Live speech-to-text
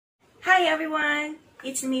Hi everyone!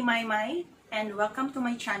 It's me, Maymay, and welcome to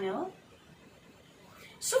my channel.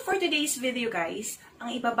 So for today's video guys,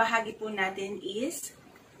 ang ibabahagi po natin is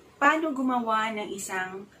paano gumawa ng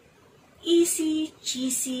isang easy,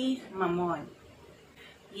 cheesy mamon.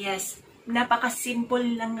 Yes,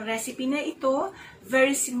 napaka-simple ng recipe na ito.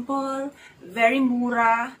 Very simple, very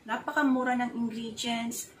mura, napakamura ng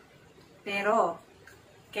ingredients. Pero,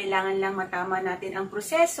 kailangan lang matama natin ang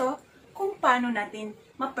proseso kung paano natin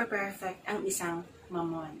ma-perfect ang isang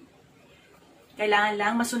mamon. Kailangan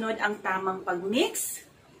lang masunod ang tamang pag-mix,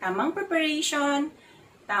 tamang preparation,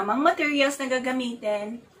 tamang materials na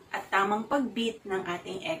gagamitin, at tamang pag-beat ng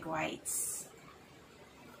ating egg whites.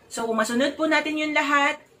 So, kung masunod po natin yung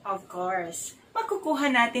lahat, of course,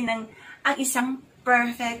 magkukuha natin ang isang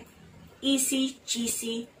perfect, easy,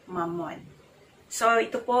 cheesy mamon. So,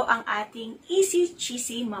 ito po ang ating easy,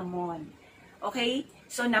 cheesy mamon. Okay?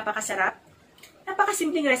 So, napakasarap.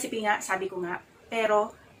 Napakasimpleng recipe nga, sabi ko nga.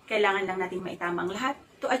 Pero, kailangan lang natin maitama ang lahat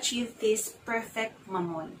to achieve this perfect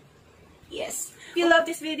mamon. Yes. If you love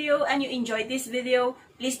this video and you enjoyed this video,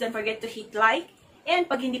 please don't forget to hit like. And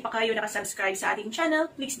pag hindi pa kayo nakasubscribe sa ating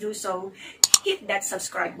channel, please do so. Hit that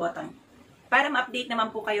subscribe button. Para ma-update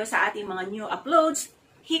naman po kayo sa ating mga new uploads,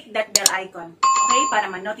 hit that bell icon. Okay?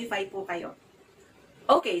 Para ma-notify po kayo.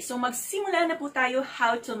 Okay, so magsimula na po tayo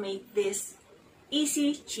how to make this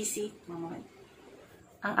easy, cheesy mamon.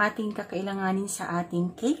 Ang ating kakailanganin sa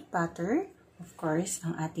ating cake batter, of course,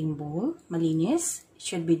 ang ating bowl, malinis, it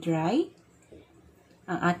should be dry.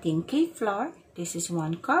 Ang ating cake flour, this is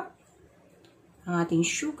 1 cup. Ang ating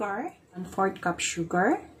sugar, 1/4 cup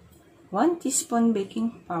sugar. 1 teaspoon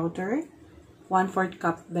baking powder. 1/4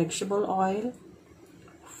 cup vegetable oil.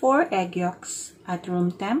 4 egg yolks at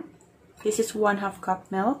room temp. This is 1/2 cup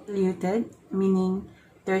milk, diluted, meaning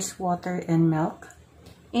there's water and milk.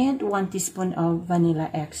 And 1 teaspoon of vanilla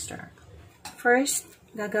extract. First,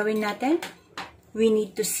 gagawin natin, we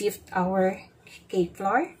need to sift our cake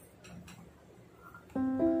flour.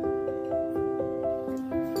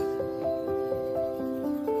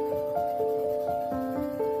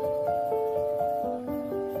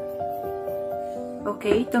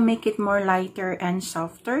 Okay, to make it more lighter and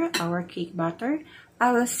softer, our cake batter,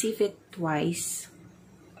 I will sift it twice.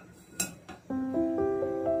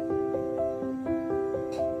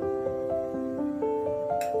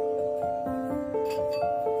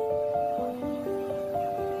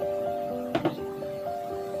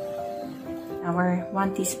 Our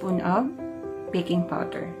 1 teaspoon of baking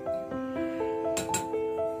powder.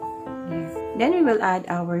 There. Then we will add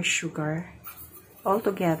our sugar all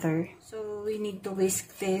together. So we need to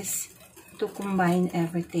whisk this to combine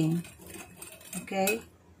everything. Okay?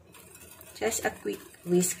 Just a quick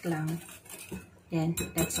whisk lang. Then,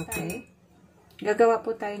 that's okay. Gagawa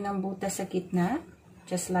po tayo ng butas sa gitna.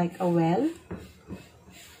 Just like a well.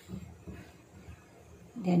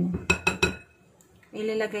 Then,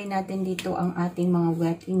 ilalagay natin dito ang ating mga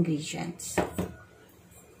wet ingredients.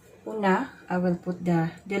 Una, I will put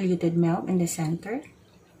the diluted milk in the center.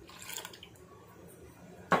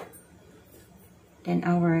 Then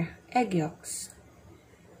our egg yolks.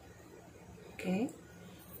 Okay.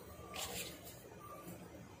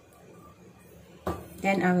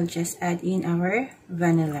 Then I will just add in our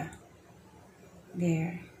vanilla.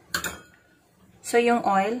 There. So yung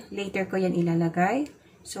oil, later ko yan ilalagay.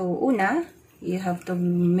 So una, you have to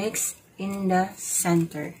mix in the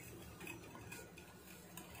center.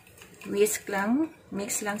 Whisk lang,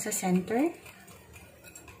 mix lang sa center.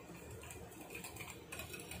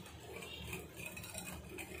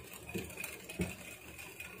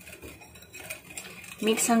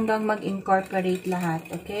 Mix hanggang mag-incorporate lahat,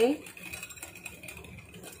 okay?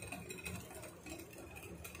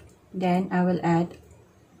 Then, I will add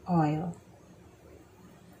oil.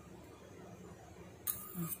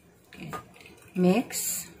 Okay.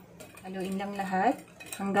 Mix. Haluin lang lahat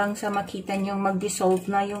hanggang sa makita nyo mag-dissolve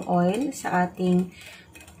na yung oil sa ating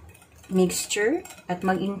mixture at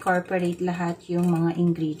mag-incorporate lahat yung mga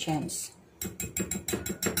ingredients.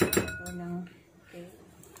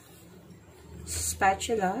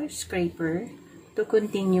 Spatula, scraper, to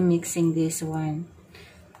continue mixing this one.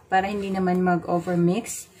 Para hindi naman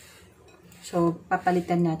mag-overmix, so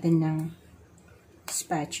papalitan natin ng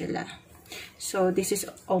spatula. So, this is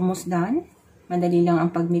almost done. Madali lang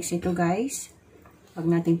ang pag-mix ito, guys. Huwag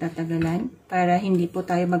nating tatagalan para hindi po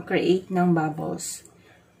tayo mag-create ng bubbles.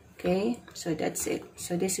 Okay? So, that's it.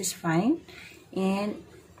 So, this is fine. And,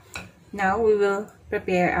 now, we will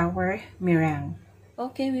prepare our meringue.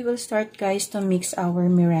 Okay, we will start, guys, to mix our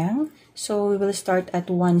meringue. So, we will start at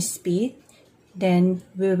 1 speed. Then,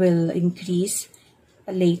 we will increase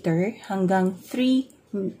later hanggang 3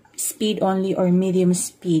 speed only or medium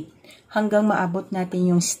speed hanggang maabot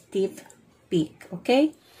natin yung stiff peak.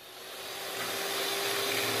 Okay?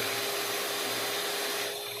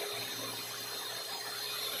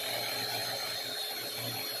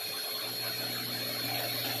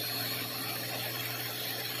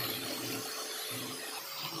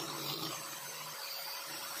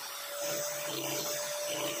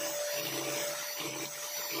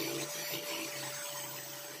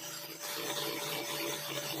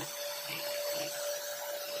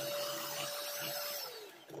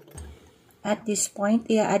 At this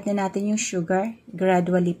point, i-add na natin yung sugar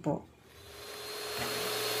gradually po.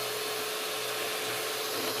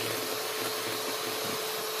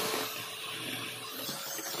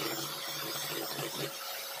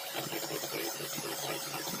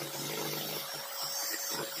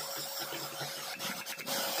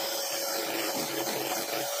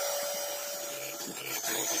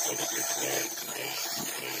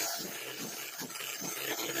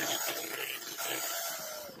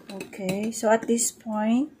 Okay, so at this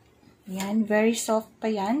point, yan, very soft pa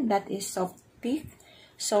yan. That is soft peak.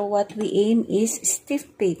 So what we aim is stiff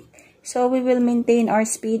peak. So we will maintain our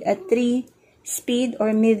speed at 3 speed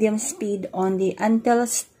or medium speed only until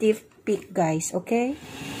stiff peak, guys. Okay?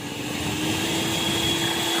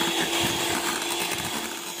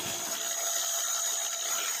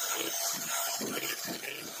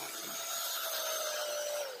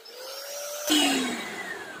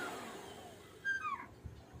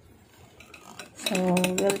 So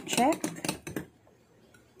we'll check.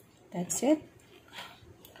 That's it.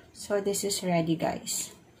 So this is ready,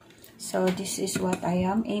 guys. So this is what I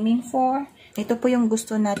am aiming for. Ito po yung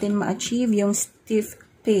gusto natin ma-achieve, yung stiff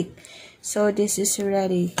peak. So this is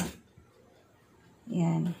ready.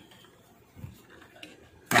 Yan.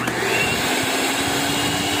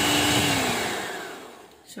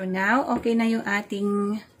 So now, okay na yung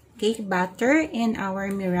ating cake batter and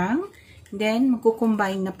our meringue. Then,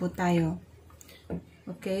 magkukombine na po tayo.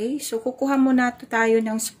 Okay, so kukuha muna tayo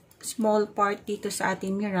ng small part dito sa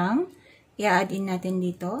ating meringue. I-add in natin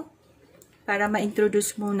dito para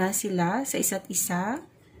ma-introduce muna sila sa isa't isa.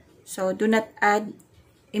 So, do not add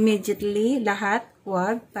immediately lahat.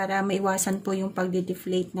 Huwag, para maiwasan po yung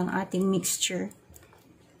pagde-deflate ng ating mixture.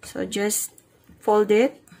 So, just fold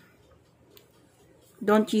it.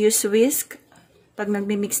 Don't use whisk. Pag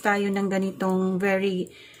nagmi-mix tayo ng ganitong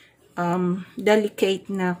very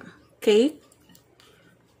delicate na cake,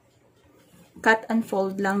 cut and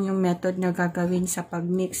fold lang yung method na gagawin sa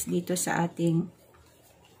pag-mix dito sa ating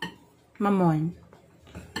mamon.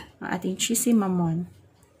 Ang ating cheesy mamon.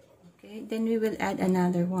 Okay, then we will add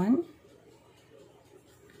another one.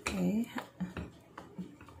 Okay.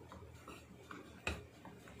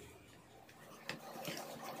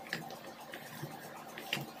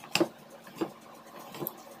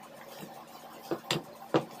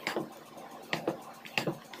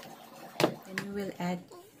 Then we will add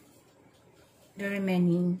the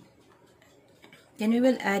remaining. Then we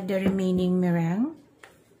will add the remaining meringue.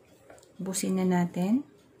 Busin na natin.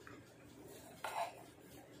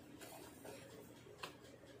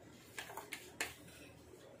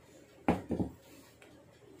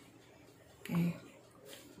 Okay.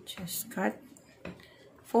 Just cut,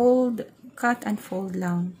 fold, cut and fold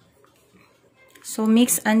lang. So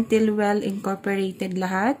mix until well incorporated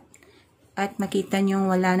lahat at makita nyo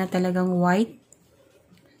wala na talagang white.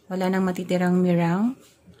 Wala nang matitirang meringue.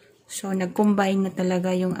 So, nag-combine na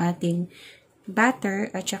talaga yung ating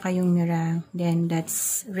batter at saka yung meringue. Then,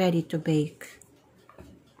 that's ready to bake.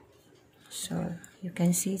 So, you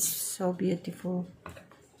can see it's so beautiful.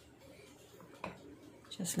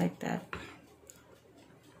 Just like that.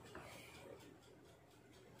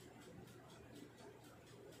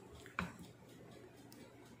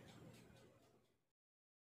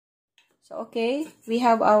 So, okay. We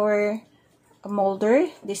have our molder.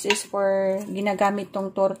 This is for ginagamit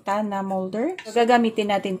tong torta na molder. So,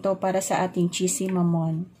 gagamitin natin to para sa ating cheesy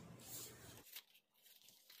mamon.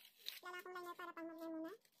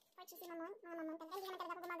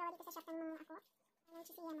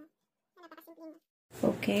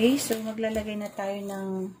 Okay, so maglalagay na tayo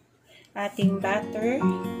ng ating batter.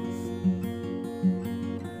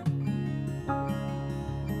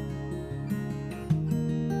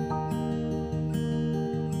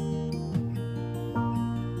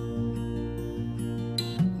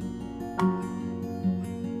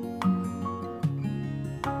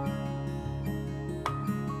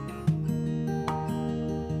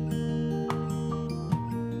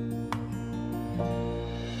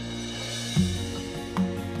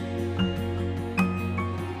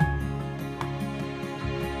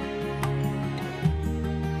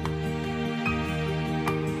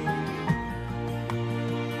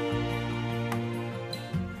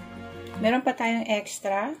 Meron pa tayong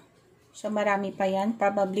extra. So, marami pa yan.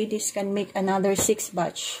 Probably this can make another 6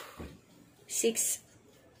 batch. 6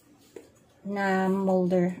 na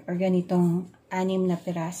molder or ganitong 6 na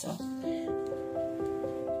piraso.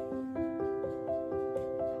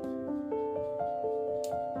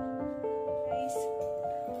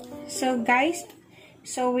 So, guys,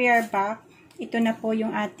 so we are back. Ito na po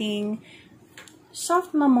yung ating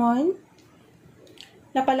soft mamon.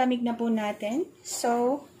 Napalamig na po natin.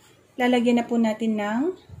 So, lalagyan na po natin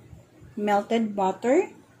ng melted butter.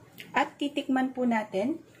 At titikman po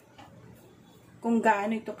natin kung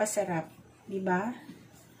gaano ito kasarap. Diba?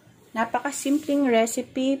 Napakasimpleng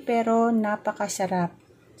recipe pero napakasarap.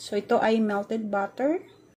 So, ito ay melted butter.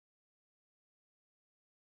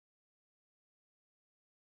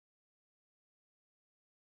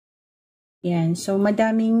 Yan. So,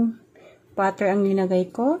 madaming butter ang linagay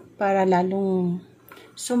ko para lalong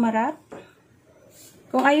sumarap.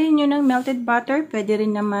 Kung ayaw nyo ng melted butter, pwede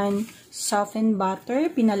rin naman softened butter.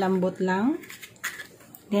 Pinalambot lang.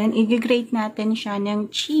 Then, i-grate natin siya ng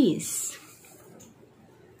cheese.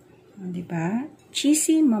 Diba?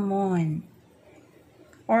 Cheesy mamon.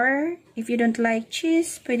 Or, if you don't like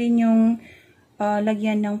cheese, pwede nyong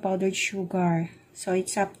lagyan ng powdered sugar. So,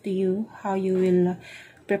 it's up to you how you will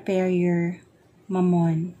prepare your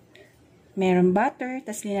mamon. Meron butter,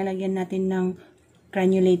 tas linalagyan natin ng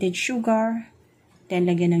granulated sugar, then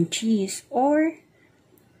lagyan ng cheese, or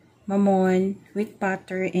mamon with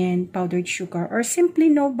butter and powdered sugar, or simply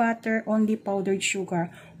no butter, only powdered sugar,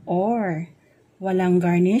 or walang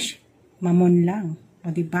garnish, mamon lang.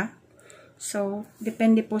 O, diba? So,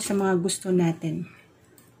 depende po sa mga gusto natin.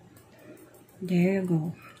 There you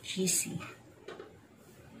go. Cheesy.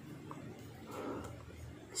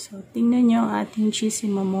 So, tingnan nyo ang ating cheesy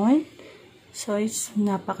mamon. So, it's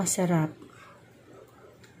napakasarap.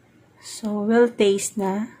 So, we'll taste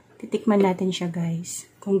na. Titikman natin siya, guys.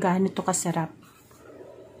 Kung gaano to kasarap.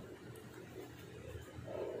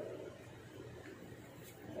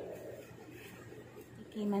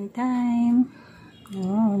 Tikiman time.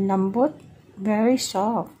 Oh, lambot. Very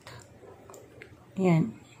soft.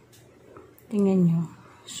 Ayan. Tingnan nyo.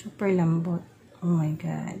 Super lambot. Oh my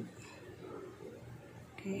God.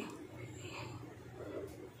 Okay.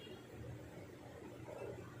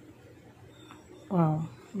 Wow,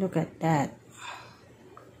 look at that.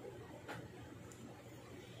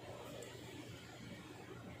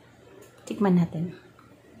 Tikman natin.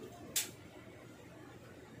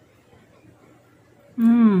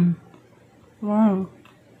 Wow.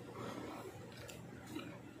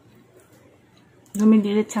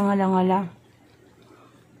 Dumidilit sa ngala-ngala.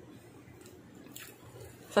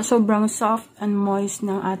 Sa sobrang soft and moist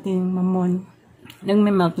ng ating mamon,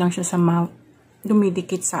 nagme-melt lang siya sa mouth.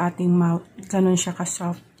 Dumidikit sa ating mouth. Ganon siya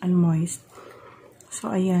ka-soft and moist.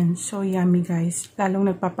 So, ayan. So, yummy, guys.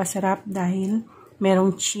 Lalong nagpapasarap dahil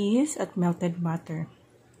merong cheese at melted butter.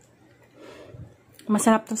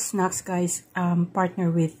 Masarap to snacks, guys. Partner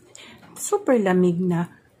with super lamig na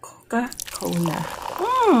Coca-Cola.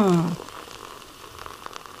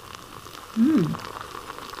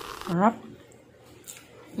 Sarap.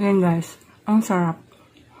 Ayan, guys. Ang sarap.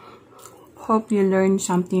 Hope you learned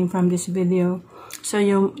something from this video. So,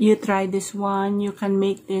 you try this one. You can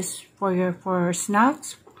make this for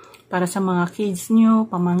snacks. Para sa mga kids nyo,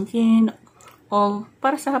 pamangkin, o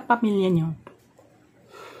para sa pamilya nyo.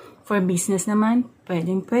 For business naman,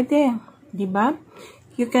 pwede. Diba?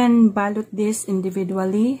 You can balot this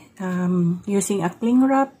individually using a cling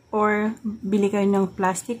wrap or bili kayo ng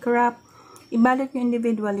plastic wrap. Ibalot nyo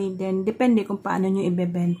individually, then depende kung paano nyo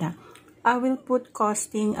ibebenta. I will put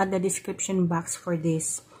costing at the description box for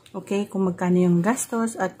this. Okay? Kung magkano yung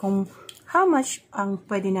gastos at kung how much ang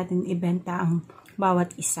pwede natin ibenta ang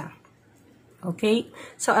bawat isa. Okay?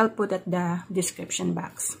 So, I'll put at the description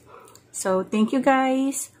box. So, thank you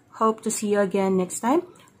guys. Hope to see you again next time.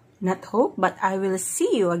 Not hope, but I will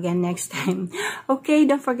see you again next time. Okay?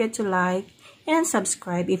 Don't forget to like and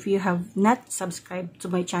subscribe if you have not subscribed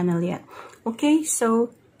to my channel yet. Okay, so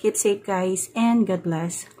keep safe, guys, and God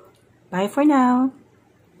bless. Bye for now.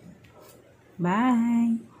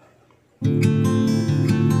 Bye.